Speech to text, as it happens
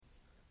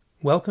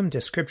Welcome to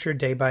Scripture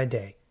Day by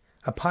Day,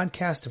 a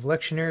podcast of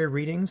lectionary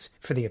readings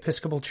for the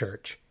Episcopal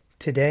Church.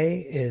 Today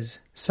is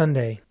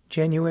Sunday,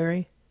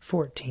 January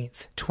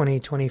 14th,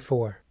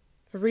 2024.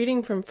 A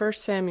reading from 1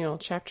 Samuel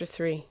chapter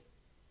 3.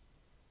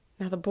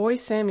 Now the boy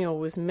Samuel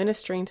was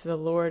ministering to the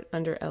Lord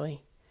under Eli.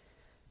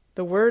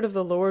 The word of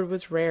the Lord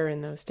was rare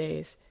in those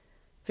days.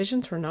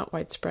 Visions were not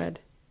widespread.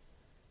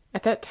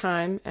 At that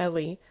time,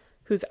 Eli,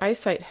 whose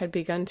eyesight had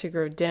begun to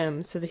grow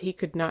dim so that he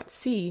could not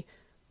see,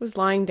 was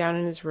lying down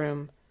in his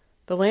room.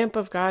 The lamp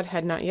of God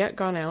had not yet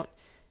gone out,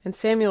 and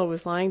Samuel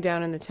was lying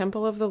down in the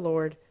temple of the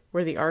Lord,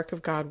 where the ark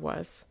of God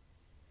was.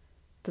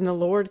 Then the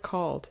Lord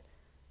called,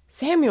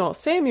 "Samuel,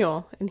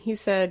 Samuel!" And he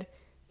said,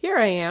 "Here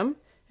I am,"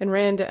 and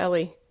ran to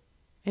Eli,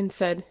 and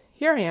said,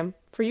 "Here I am,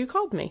 for you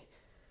called me."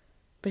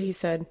 But he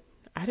said,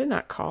 "I did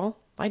not call.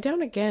 Lie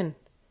down again."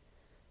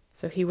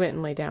 So he went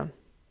and lay down.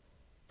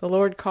 The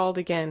Lord called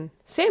again,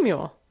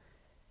 "Samuel!"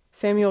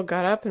 Samuel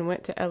got up and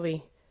went to Eli,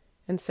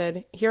 and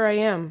said, "Here I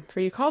am, for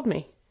you called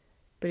me."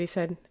 But he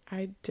said,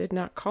 "I did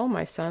not call,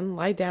 my son.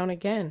 Lie down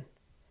again."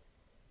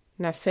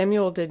 Now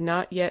Samuel did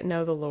not yet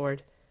know the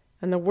Lord,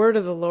 and the word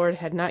of the Lord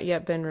had not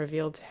yet been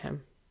revealed to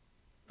him.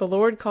 The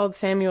Lord called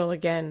Samuel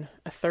again,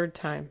 a third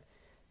time,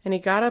 and he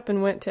got up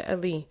and went to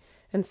Eli,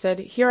 and said,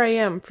 "Here I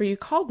am, for you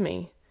called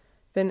me."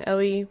 Then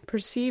Eli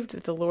perceived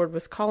that the Lord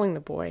was calling the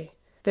boy.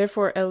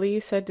 Therefore Eli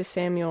said to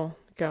Samuel,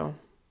 "Go,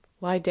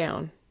 lie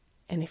down,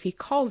 and if he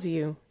calls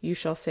you, you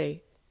shall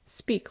say,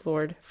 'Speak,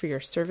 Lord, for your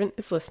servant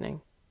is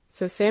listening.'"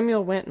 So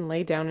Samuel went and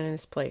lay down in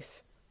his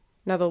place.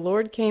 Now the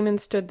Lord came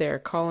and stood there,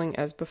 calling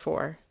as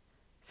before,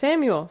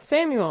 "Samuel,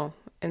 Samuel!"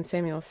 And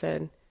Samuel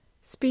said,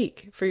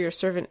 "Speak, for your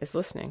servant is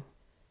listening."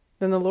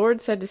 Then the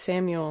Lord said to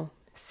Samuel,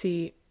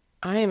 "See,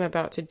 I am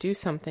about to do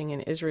something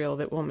in Israel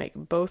that will make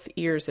both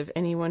ears of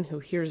anyone who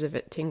hears of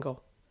it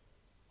tingle.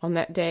 On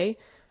that day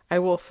I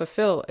will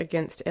fulfill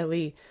against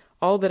Eli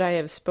all that I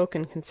have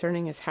spoken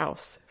concerning his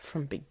house,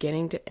 from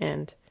beginning to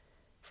end.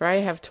 For I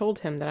have told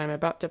him that I am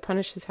about to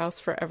punish his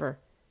house forever,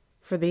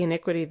 for the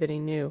iniquity that he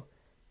knew,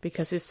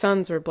 because his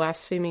sons were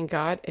blaspheming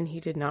God, and he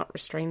did not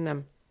restrain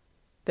them.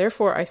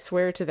 Therefore I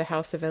swear to the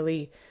house of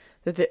Eli,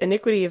 that the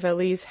iniquity of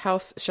Eli's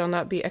house shall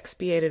not be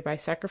expiated by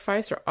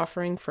sacrifice or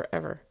offering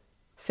forever."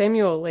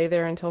 Samuel lay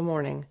there until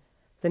morning.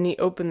 Then he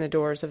opened the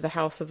doors of the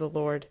house of the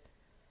Lord.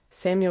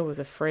 Samuel was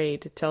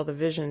afraid to tell the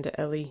vision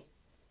to Eli.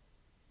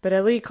 But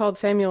Eli called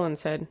Samuel and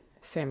said,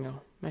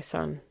 "Samuel, my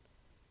son."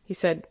 He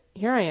said,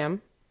 "Here I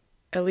am."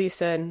 Eli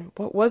said,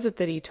 "What was it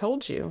that he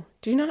told you?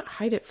 Do not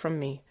hide it from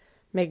me.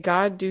 May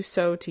God do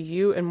so to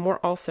you and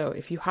more also,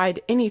 if you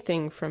hide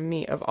anything from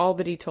me of all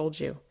that he told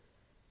you."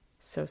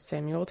 So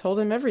Samuel told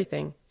him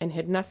everything, and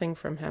hid nothing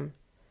from him.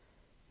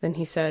 Then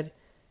he said,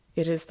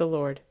 "It is the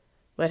Lord.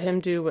 Let him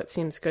do what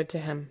seems good to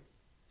him."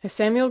 As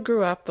Samuel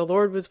grew up, the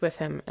Lord was with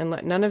him, and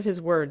let none of his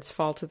words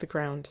fall to the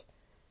ground.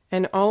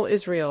 And all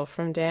Israel,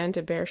 from Dan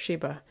to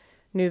Beersheba,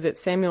 knew that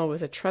Samuel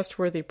was a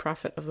trustworthy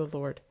prophet of the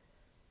Lord.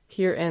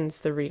 Here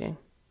ends the reading.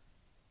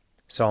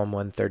 Psalm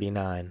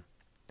 139.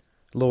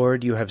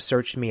 Lord, you have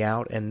searched me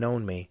out and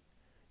known me.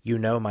 You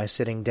know my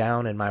sitting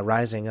down and my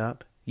rising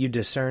up. You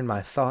discern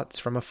my thoughts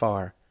from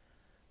afar.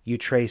 You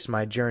trace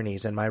my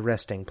journeys and my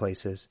resting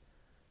places,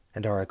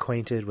 and are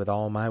acquainted with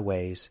all my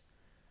ways.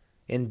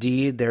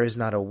 Indeed, there is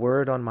not a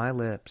word on my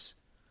lips,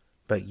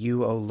 but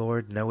you, O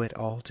Lord, know it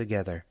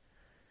altogether.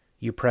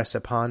 You press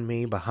upon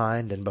me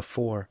behind and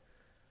before,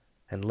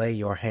 and lay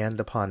your hand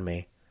upon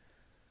me.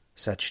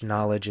 Such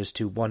knowledge is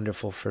too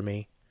wonderful for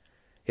me.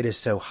 It is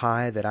so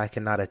high that I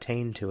cannot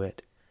attain to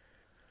it.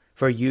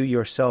 For you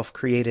yourself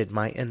created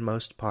my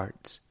inmost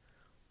parts.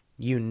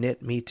 You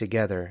knit me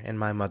together in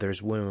my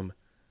mother's womb.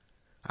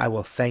 I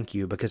will thank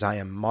you because I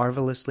am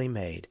marvelously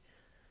made.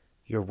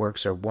 Your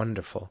works are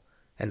wonderful,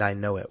 and I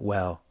know it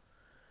well.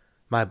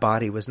 My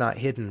body was not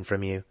hidden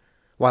from you,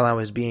 while I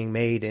was being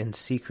made in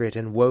secret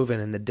and woven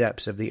in the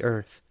depths of the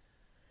earth.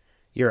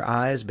 Your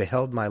eyes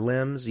beheld my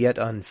limbs, yet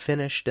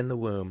unfinished in the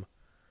womb.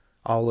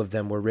 All of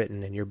them were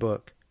written in your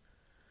book.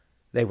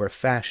 They were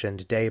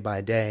fashioned day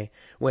by day,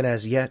 when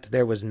as yet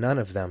there was none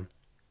of them.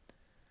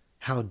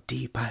 How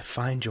deep I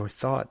find your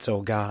thoughts,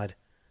 O God!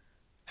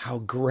 How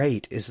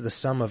great is the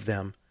sum of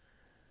them!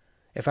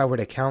 If I were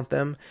to count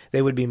them,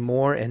 they would be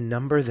more in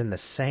number than the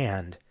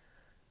sand.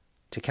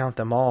 To count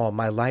them all,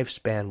 my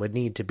lifespan would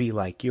need to be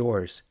like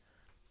yours.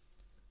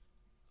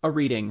 A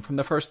reading from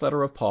the first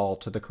letter of Paul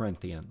to the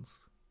Corinthians.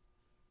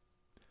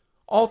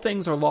 All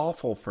things are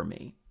lawful for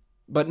me,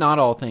 but not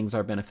all things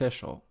are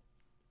beneficial.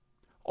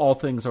 All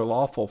things are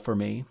lawful for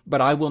me,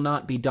 but I will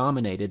not be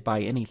dominated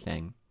by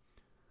anything.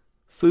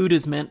 Food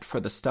is meant for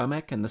the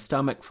stomach, and the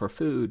stomach for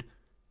food,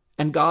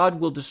 and God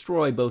will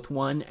destroy both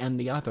one and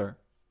the other.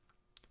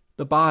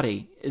 The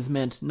body is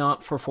meant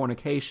not for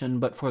fornication,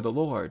 but for the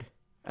Lord,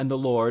 and the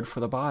Lord for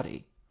the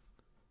body.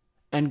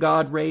 And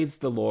God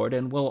raised the Lord,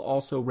 and will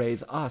also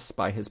raise us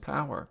by his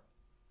power.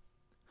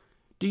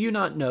 Do you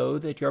not know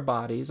that your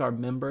bodies are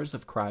members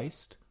of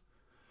Christ?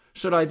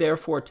 Should I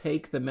therefore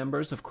take the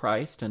members of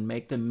Christ and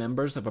make them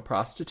members of a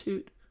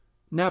prostitute?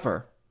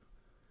 Never.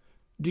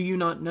 Do you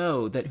not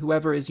know that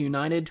whoever is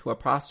united to a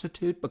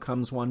prostitute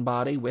becomes one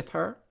body with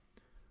her?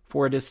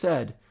 For it is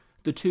said,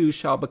 the two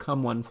shall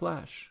become one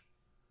flesh.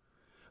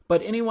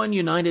 But anyone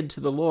united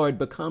to the Lord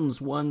becomes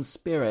one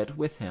spirit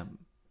with him.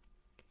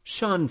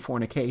 Shun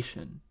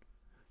fornication.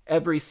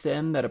 Every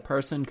sin that a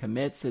person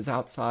commits is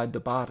outside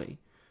the body,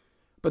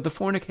 but the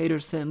fornicator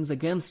sins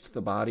against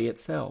the body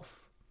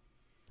itself.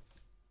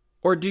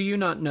 Or do you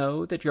not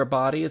know that your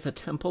body is a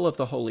temple of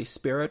the Holy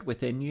Spirit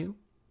within you,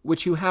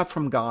 which you have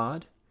from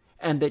God,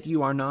 and that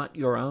you are not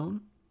your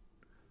own?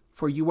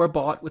 For you were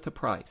bought with a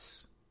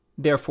price.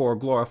 Therefore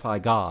glorify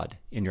God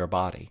in your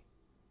body.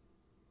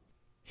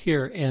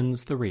 Here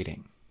ends the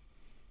reading.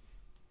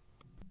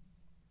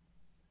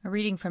 A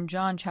reading from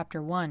John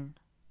chapter 1.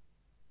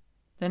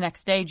 The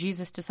next day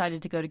Jesus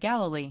decided to go to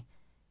Galilee.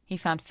 He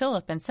found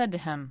Philip and said to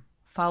him,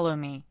 "Follow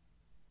me."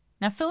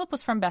 Now Philip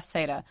was from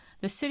Bethsaida,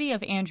 the city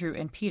of Andrew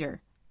and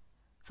Peter.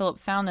 Philip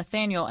found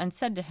Nathanael and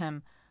said to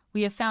him,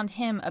 "We have found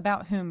him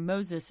about whom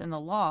Moses and the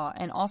law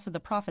and also the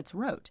prophets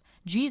wrote,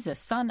 Jesus,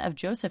 son of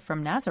Joseph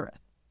from Nazareth."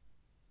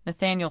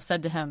 Nathanael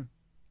said to him,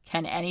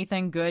 "Can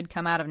anything good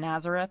come out of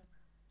Nazareth?"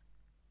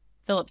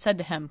 Philip said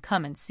to him,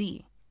 "Come and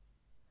see."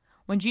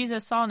 When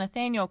Jesus saw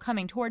Nathanael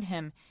coming toward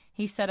him,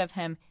 he said of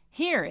him,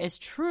 "Here is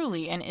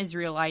truly an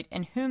Israelite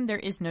in whom there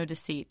is no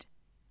deceit."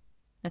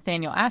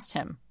 Nathanael asked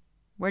him,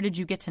 "Where did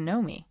you get to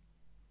know me?"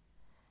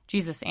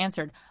 Jesus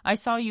answered, "I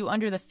saw you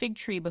under the fig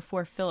tree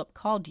before Philip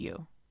called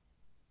you."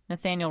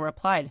 Nathanael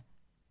replied,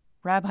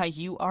 "Rabbi,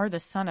 you are the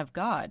Son of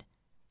God.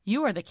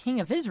 You are the King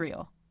of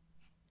Israel."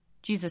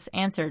 Jesus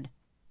answered,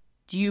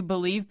 "Do you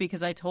believe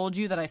because I told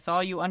you that I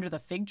saw you under the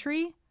fig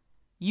tree?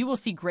 You will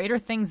see greater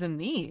things than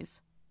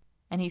these."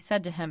 And he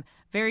said to him,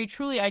 "Very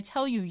truly I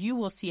tell you, you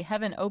will see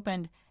heaven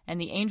opened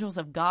and the angels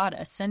of God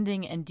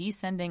ascending and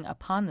descending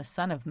upon the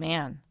Son of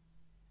Man."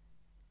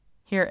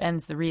 Here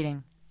ends the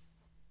reading.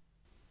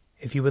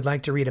 If you would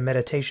like to read a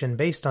meditation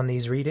based on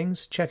these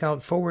readings, check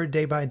out Forward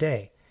Day by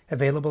Day,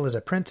 available as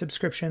a print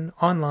subscription,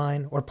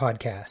 online, or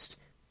podcast.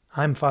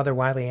 I'm Father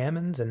Wiley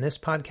Ammons, and this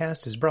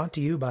podcast is brought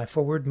to you by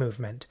Forward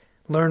Movement.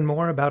 Learn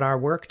more about our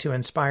work to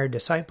inspire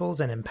disciples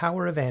and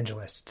empower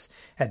evangelists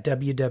at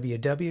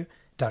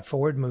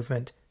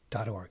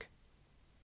www.forwardmovement.org.